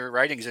some of your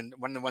writings, and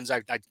one of the ones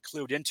I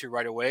clued into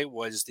right away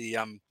was the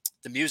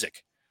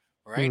music,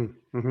 right? Mm,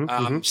 mhm,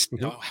 mhm,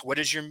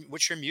 mhm.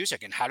 What's your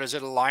music, and how does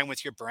it align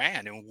with your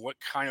brand, and what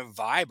kind of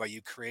vibe are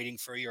you creating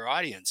for your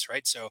audience,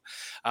 right? So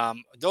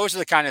those are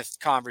the kind of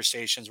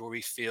conversations where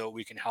we feel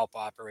we can help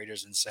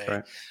operators and say,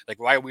 Right. like,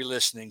 why are we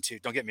listening to?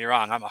 Don't get me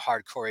wrong, I'm a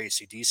hardcore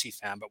AC/DC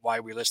fan, but why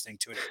are we listening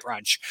to it at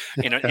brunch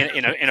in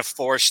a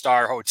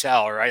 4-star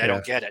hotel, right? I Yeah.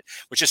 don't get it.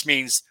 Which just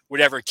means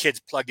whatever kid's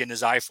plugged in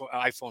his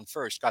iPhone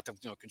first got to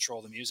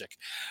control the music.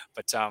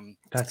 But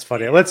That's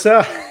funny. yeah, Let's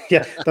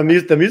yeah,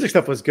 the music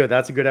stuff was good.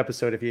 That's a good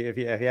episode if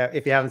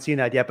you haven't seen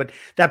that yet. But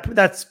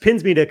that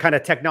pins me to kind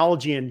of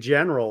technology in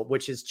general,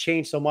 which has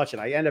changed so much.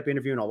 And I end up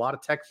interviewing a lot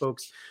of tech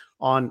folks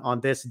on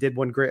this. Did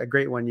a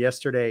great one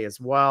yesterday as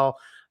well.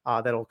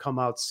 That'll come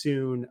out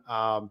soon.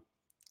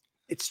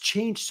 It's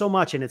changed so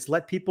much, and it's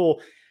let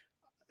people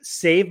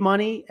save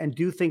money and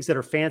do things that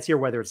are fancier,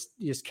 whether it's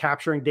just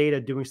capturing data,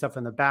 doing stuff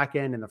in the back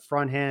end and the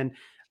front end,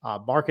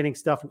 marketing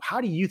stuff.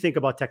 How do you think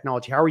about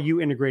technology? How are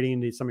you integrating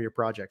into some of your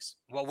projects?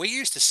 well, we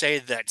used to say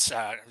that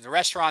the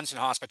restaurants and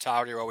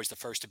hospitality are always the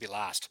first to be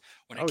last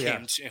when it Oh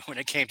yeah.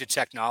 came to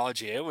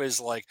technology. It was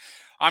like,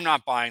 I'm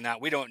not buying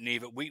that. We don't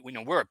need it. We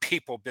know we're a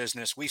people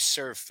business. We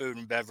serve food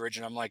and beverage,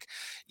 and I'm like,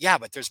 yeah,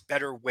 but there's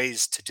better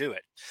ways to do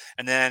it.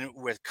 And then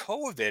with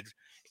COVID,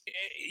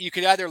 you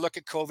could either look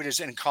at COVID as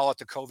and call it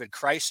the COVID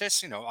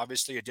crisis.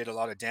 Obviously it did a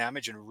lot of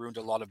damage and ruined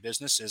a lot of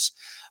businesses.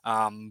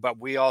 But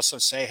we also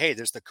say, hey,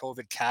 there's the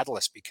COVID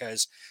catalyst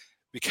because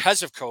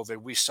of COVID,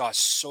 we saw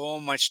so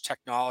much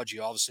technology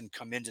all of a sudden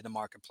come into the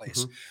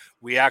marketplace. Mhm.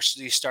 We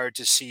actually started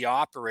to see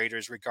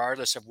operators,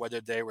 regardless of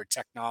whether they were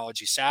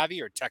technology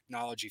savvy or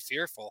technology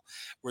fearful,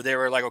 where they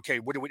were like, okay,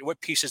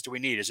 what pieces do we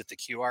need? Is it the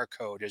QR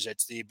code? Is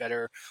it the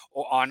better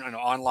on an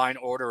online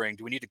ordering?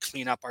 Do we need to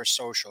clean up our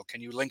social?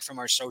 Can you link from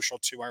our social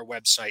to our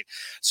website?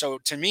 So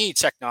to me,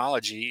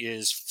 technology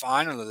is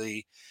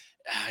finally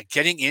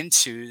getting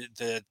into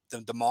the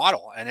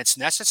model, and it's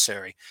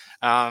necessary.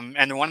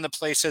 And one of the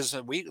places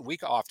that we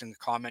often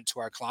comment to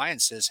our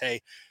clients is,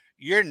 hey,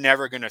 you're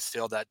never going to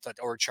fill that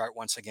org chart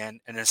once again,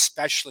 and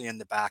especially in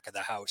the back of the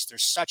house.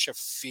 There's such a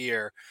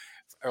fear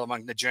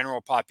among the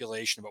general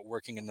population about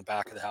working in the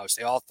back of the house.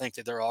 They all think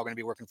that they're all going to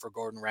be working for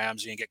Gordon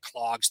Ramsay and get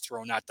clogs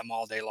thrown at them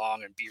all day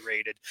long and be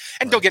rated.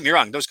 And don't Right. get me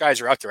wrong, those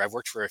guys are out there. I've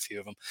worked for a few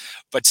of them,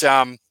 but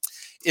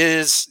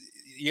is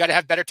you got to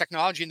have better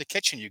technology in the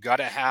kitchen. You got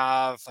to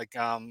have like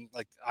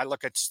I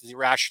look at the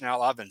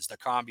Rationale ovens, the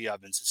combi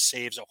ovens. It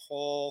saves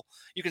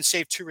you can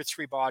save 2 or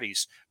 3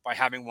 bodies by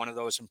having one of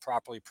those and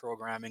properly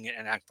programming it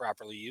and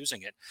properly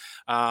using it.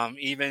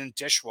 Even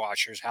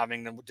dishwashers,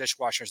 having the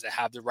dishwashers that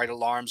have the right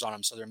alarms on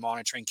them, so they're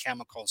monitoring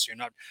chemicals. So you're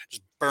not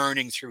just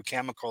burning through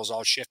chemicals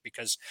all shift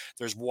because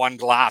there's one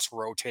glass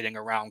rotating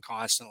around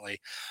constantly.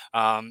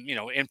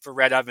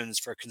 Infrared ovens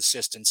for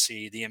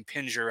consistency, the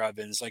Impinger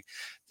ovens, like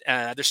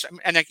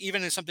like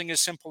even something as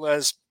simple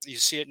as you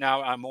see it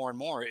now more and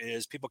more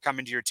is people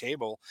coming to your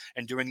table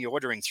and doing the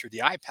ordering through the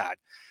iPad.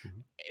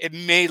 Mhm. It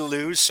may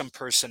lose some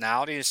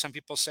personality, as some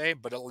people say,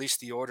 but at least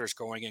the order is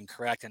going in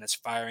correct and it's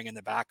firing in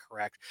the back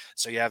correct.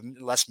 So you have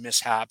less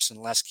mishaps and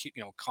less,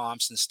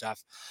 comps and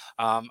stuff.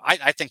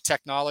 I think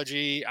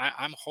technology,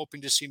 I'm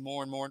hoping to see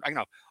more and more. I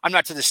know I'm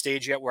not to the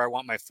stage yet where I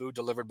want my food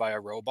delivered by a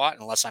robot,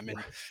 unless I'm in,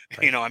 Right.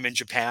 Right. I'm in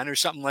Japan or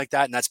something like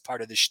that. And that's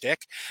part of the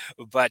shtick,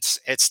 but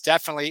it's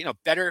definitely,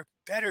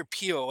 better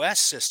POS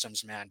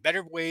systems, man,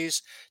 better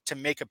ways to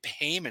make a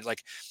payment.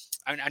 Like,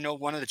 I know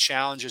one of the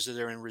challenges that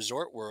are in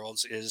resort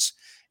worlds is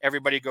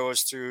everybody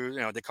goes through,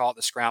 they call it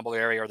the scramble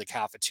area or the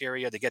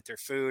cafeteria. They get their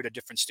food at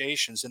different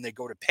stations and they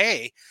go to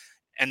pay.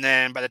 And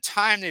then by the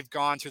time they've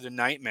gone through the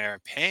nightmare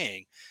of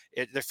paying,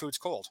 their food's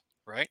cold,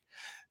 right?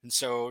 And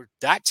so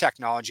that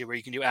technology where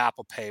you can do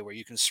Apple Pay, where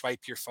you can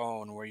swipe your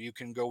phone, where you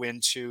can go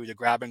into the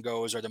grab and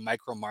goes or the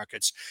micro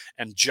markets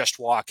and just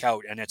walk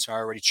out and it's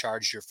already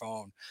charged your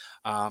phone.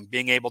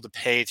 Being able to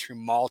pay through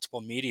multiple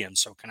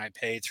mediums. So can I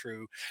pay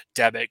through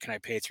debit? Can I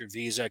pay through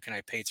Visa? Can I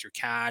pay through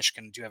cash?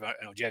 Do you have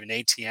an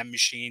ATM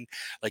machine?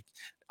 Like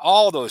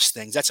all those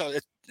things. That's all.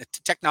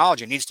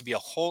 Technology needs to be a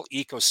whole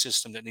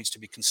ecosystem that needs to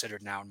be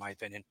considered now, in my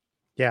opinion.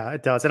 Yeah,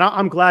 it does. And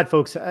I'm glad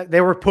folks,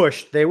 they were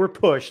pushed,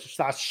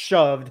 not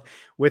shoved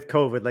with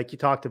COVID, like you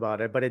talked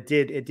about it, but it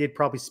did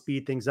probably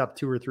speed things up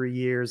 2 or 3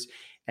 years.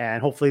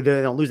 And hopefully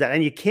they don't lose that.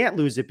 And you can't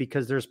lose it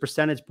because there's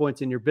percentage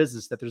points in your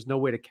business that there's no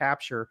way to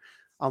capture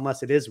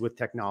unless it is with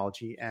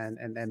technology.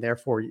 And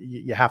therefore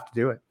you have to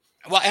do it.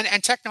 Well,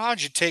 and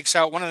technology takes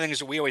out one of the things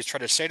that we always try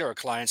to say to our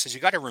clients is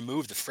you got to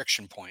remove the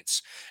friction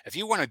points. If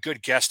you want a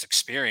good guest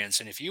experience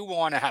and if you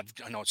want to have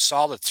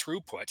solid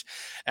throughput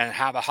and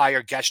have a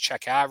higher guest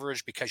check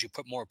average because you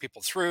put more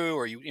people through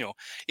or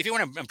if you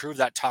want to improve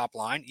that top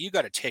line, you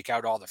got to take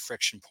out all the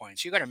friction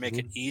points. You got to make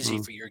it easy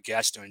Mhm. for your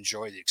guests to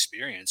enjoy the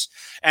experience.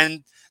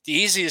 And the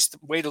easiest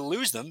way to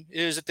lose them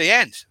is at the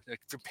end,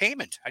 like for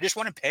payment. I just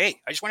want to pay.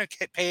 I just want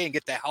to pay and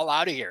get the hell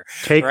out of here,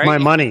 Take right? my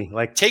money.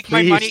 Like, Take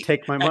my please money.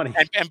 take my money.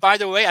 And by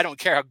the way, I don't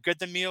care how good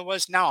the meal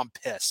was. Now I'm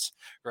pissed,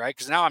 right?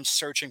 Because now I'm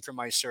searching for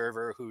my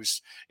server,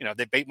 who's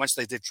once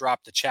they've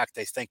dropped the check,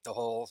 they think the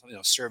whole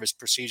service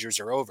procedures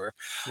are over.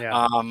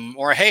 Yeah.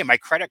 Or hey, my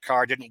credit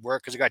card didn't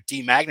work because it got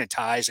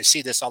demagnetized. I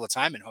see this all the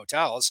time in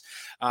hotels.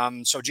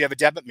 So do you have a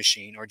debit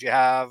machine or do you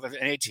have an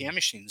ATM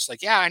machine? It's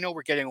like, yeah, I know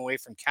we're getting away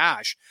from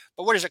cash,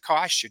 but what does it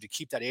cost you to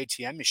keep that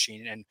ATM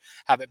machine and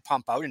have it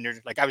pump out?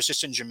 And like I was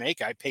just in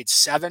Jamaica, I paid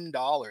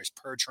 $7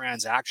 per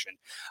transaction.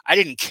 I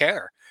didn't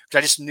care because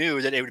I just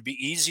knew that it would be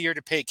easier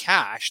to pay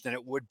cash than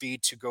it would be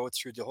to go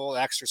through the whole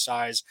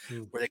exercise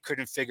Mm. where they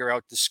couldn't figure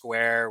out the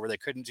square, where they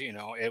couldn't,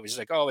 it was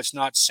like, oh, it's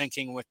not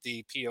syncing with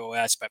the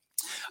POS, but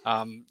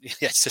yeah,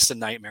 it's just a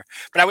nightmare.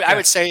 But I Yeah.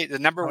 would say the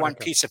number I would one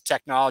echo. piece of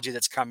technology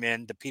that's come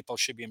in that people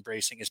should be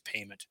embracing is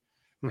payment,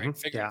 right?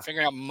 Yeah.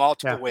 Figuring out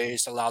multiple Yeah.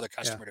 ways to allow the Yeah.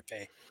 customer to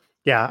pay.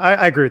 Yeah,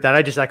 I agree with that.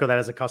 I just echo that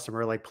as a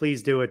customer. Like,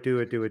 please do it,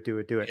 do it, do it, do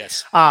it, do it.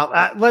 Yes.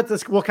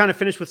 We'll kind of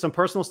finish with some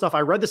personal stuff. I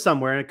read this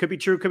somewhere, and it could be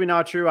true, could be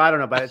not true. I don't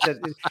know, but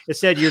it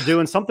said you're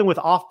doing something with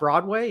Off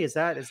Broadway. Is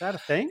that a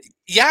thing?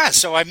 Yeah,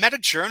 so I met a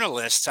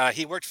journalist.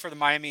 He worked for the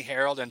Miami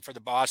Herald and for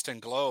the Boston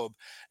Globe,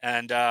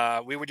 and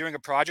we were doing a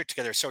project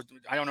together. So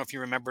I don't know if you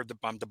remember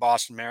the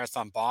Boston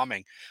Marathon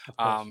bombing. Of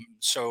course.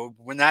 So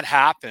when that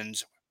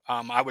happened,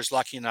 I was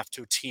lucky enough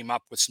to team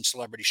up with some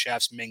celebrity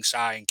chefs, Ming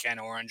Tsai and Ken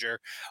Oranger,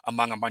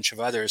 among a bunch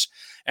of others.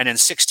 And in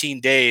 16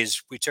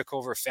 days, we took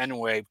over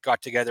Fenway,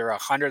 got together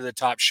 100 of the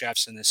top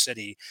chefs in the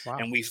city, Wow.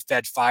 and we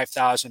fed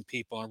 5,000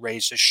 people and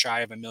raised just shy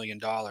of $1 million.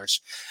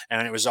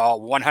 And it was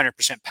all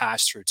 100%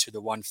 passed through to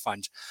the one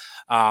fund.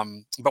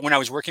 But when I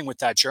was working with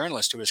that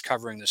journalist who was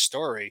covering the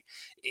story,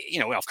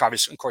 of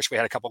course, we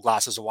had a couple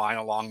glasses of wine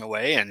along the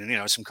way,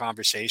 and some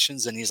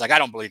conversations. And he's like, "I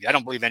don't believe you. I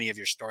don't believe any of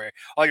your story.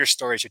 All your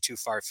stories are too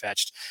far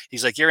fetched."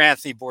 He's like, "You're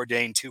Anthony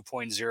Bourdain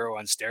 2.0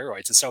 on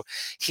steroids." And so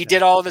he Yeah.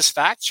 did all of his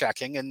fact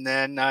checking, and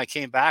then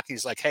came back. And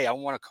he's like, "Hey, I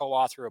want to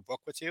co-author a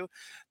book with you."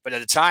 But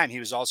at the time, he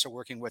was also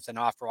working with an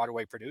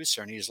off-Broadway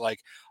producer, and he's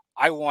like,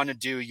 I want to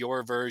do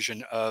your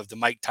version of the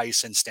Mike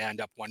Tyson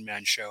stand-up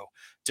one-man show,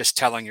 just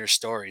telling your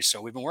story.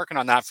 So we've been working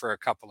on that for a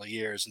couple of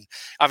years, and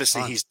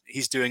obviously Fun.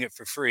 he's doing it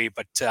for free,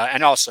 but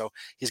and also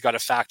he's got to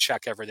fact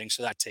check everything,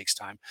 so that takes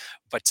time.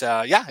 But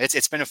yeah,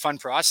 it's been a fun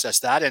process,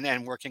 that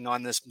and working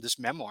on this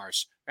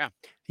memoirs. Yeah.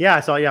 Yeah,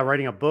 so yeah,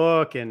 writing a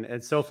book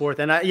and so forth.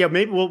 And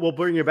maybe we'll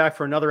bring you back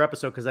for another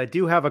episode because I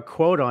do have a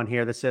quote on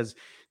here that says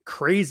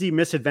crazy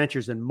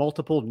misadventures and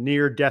multiple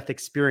near-death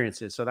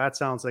experiences. So that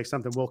sounds like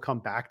something we'll come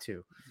back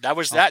to. That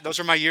was Um, that. Those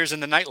are my years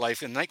in the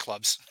nightlife in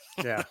nightclubs,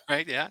 yeah,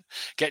 right? Yeah,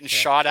 getting yeah,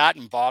 shot at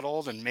and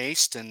bottled and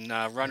maced and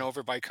run yeah.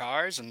 over by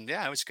cars, and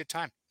yeah, it was a good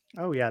time.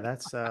 Oh yeah,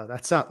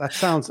 that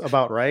sounds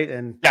about right.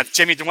 And Yeah,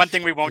 Jimmy, the one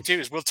thing we won't do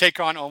is we'll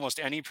take on almost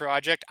any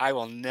project. I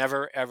will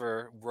never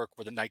ever work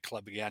with a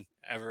nightclub again,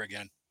 ever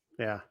again.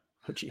 yeah,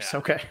 oh, geez, Yeah.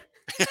 okay.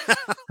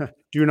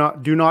 Do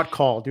not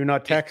call, do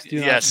not text, do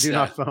not Yes, do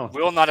not phone.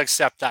 will not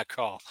accept that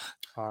call.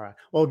 All right.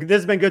 Well, this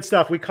has been good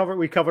stuff. We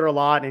covered a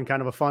lot in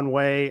kind of a fun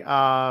way.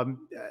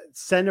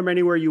 Send them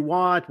anywhere you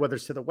want, whether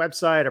it's to the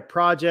website, a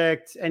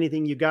project,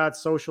 anything you got,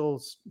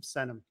 socials,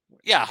 send them.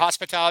 Yeah,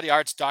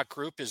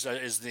 hospitalityarts.group is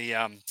the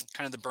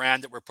kind of the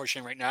brand that we're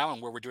pushing right now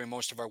and where we're doing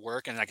most of our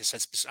work. And like I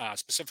said,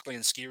 specifically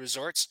in ski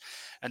resorts.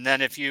 And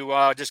then if you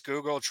just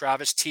Google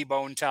Travis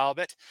T-Bone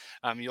Talbot,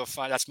 you'll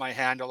find that's my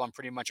handle on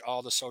pretty much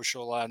all the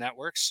social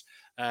networks.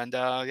 And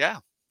yeah.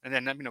 And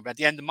then, at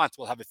the end of the month,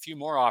 we'll have a few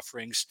more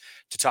offerings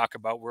to talk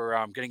about.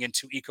 We're getting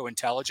into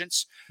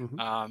eco-intelligence. Mhm.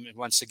 And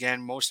once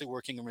again, mostly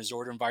working in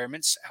resort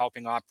environments,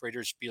 helping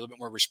operators be a little bit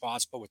more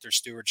responsible with their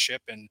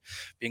stewardship and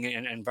being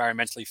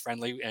environmentally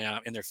friendly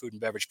in their food and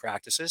beverage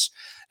practices.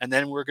 And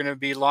then we're going to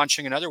be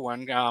launching another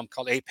one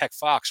called APEC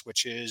Fox,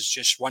 which is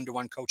just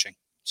one-to-one coaching.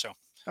 So.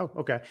 Oh,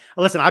 okay.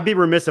 Listen, I'd be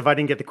remiss if I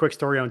didn't get the quick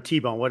story on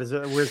T-Bone. What is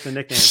it? Where's the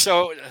nickname?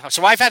 So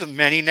I've had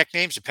many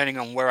nicknames depending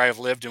on where I've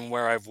lived and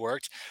where I've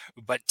worked.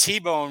 But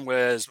T-Bone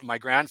was my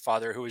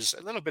grandfather, who was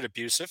a little bit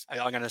abusive,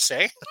 I'm going to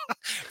say.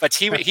 But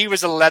he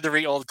was a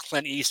leathery old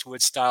Clint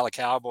Eastwood style of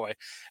cowboy,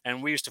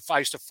 and I used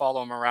to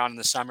follow him around in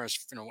the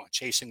summers,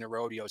 chasing the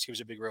rodeos. He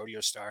was a big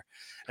rodeo star.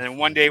 And then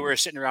one day we were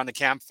sitting around the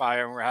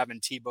campfire and we were having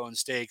T-bone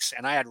steaks,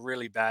 and I had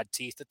really bad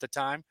teeth at the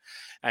time.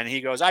 And he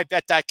goes, "I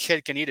bet that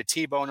kid can eat a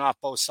T-bone off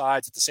both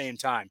sides at the same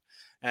time."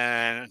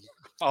 And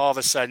all of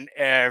a sudden,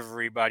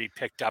 everybody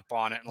picked up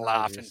on it and Oh,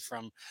 laughed. And geez.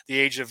 from the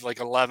age of like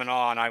 11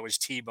 on, I was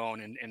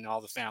T-bone in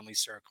all the family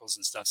circles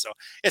and stuff. So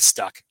it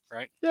stuck,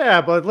 right?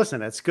 Yeah, but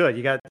listen, it's good.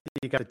 You got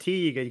the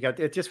T. You got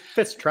it. Just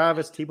fits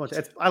Travis T-Bone.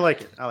 I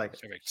like it. I like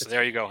it. Perfect. So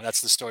there you go.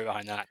 That's the story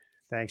behind that.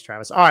 Thanks,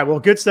 Travis. All right. Well,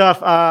 good stuff,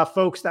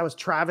 folks. That was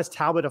Travis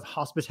Talbot of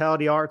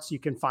Hospitality Arts. You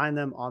can find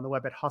them on the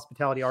web at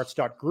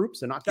hospitalityarts.group.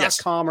 So not Yes.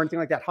 .com or anything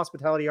like that,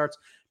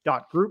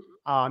 hospitalityarts.group.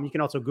 You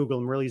can also Google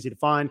them, really easy to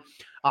find.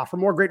 For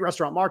more great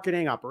restaurant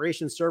marketing,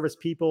 operations, service,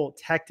 people,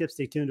 tech tips,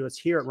 stay tuned to us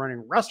here at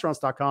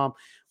runningrestaurants.com.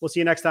 We'll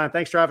see you next time.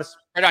 Thanks, Travis.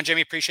 Right on,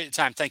 Jamie. Appreciate the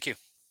time. Thank you.